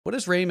What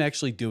is RAIM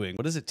actually doing?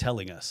 What is it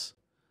telling us?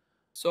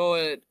 So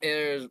it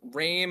is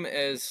RAIM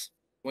is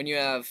when you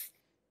have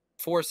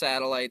 4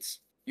 satellites,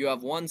 you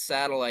have one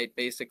satellite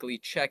basically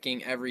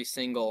checking every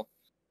single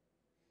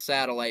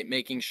satellite,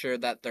 making sure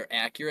that they're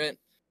accurate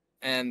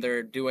and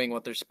they're doing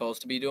what they're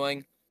supposed to be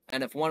doing.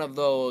 And if one of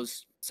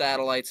those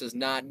satellites is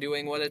not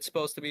doing what it's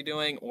supposed to be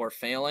doing or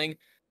failing,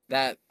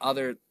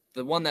 the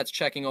one that's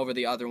checking over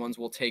the other ones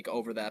will take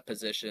over that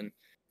position.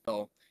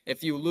 So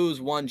if you lose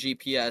one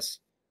GPS,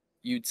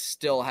 you'd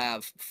still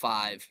have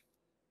 5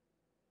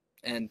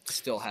 and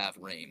still have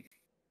RAIM.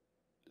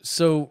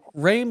 So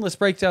RAIM, let's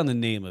break down the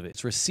name of it.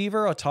 It's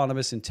Receiver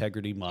Autonomous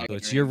Integrity Model.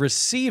 It's your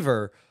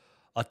receiver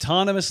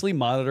autonomously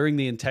monitoring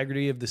the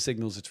integrity of the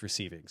signals it's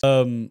receiving.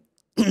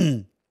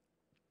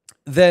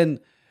 Then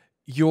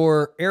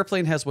your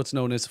airplane has what's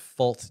known as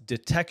fault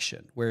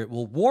detection, where it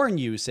will warn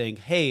you saying,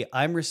 hey,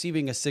 I'm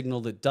receiving a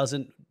signal that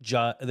doesn't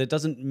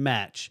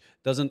match,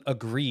 doesn't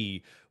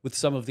agree with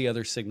some of the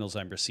other signals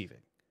I'm receiving.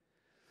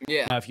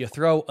 Yeah. Now, if you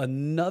throw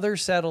another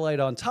satellite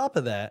on top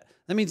of that,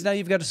 that means now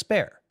you've got a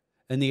spare.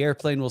 And the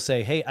airplane will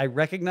say, hey, I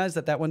recognize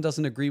that one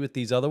doesn't agree with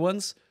these other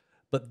ones,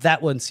 but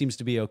that one seems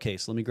to be okay.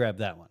 So let me grab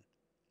that one.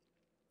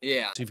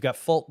 Yeah. So you've got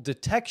fault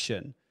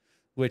detection,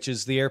 which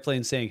is the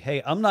airplane saying,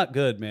 hey, I'm not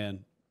good,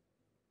 man.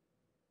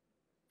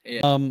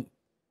 Yeah.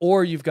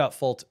 Or you've got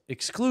fault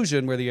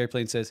exclusion, where the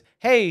airplane says,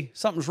 hey,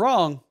 something's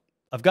wrong.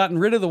 I've gotten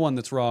rid of the one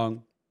that's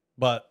wrong,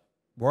 but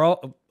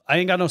I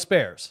ain't got no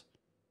spares.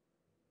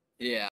 Yeah.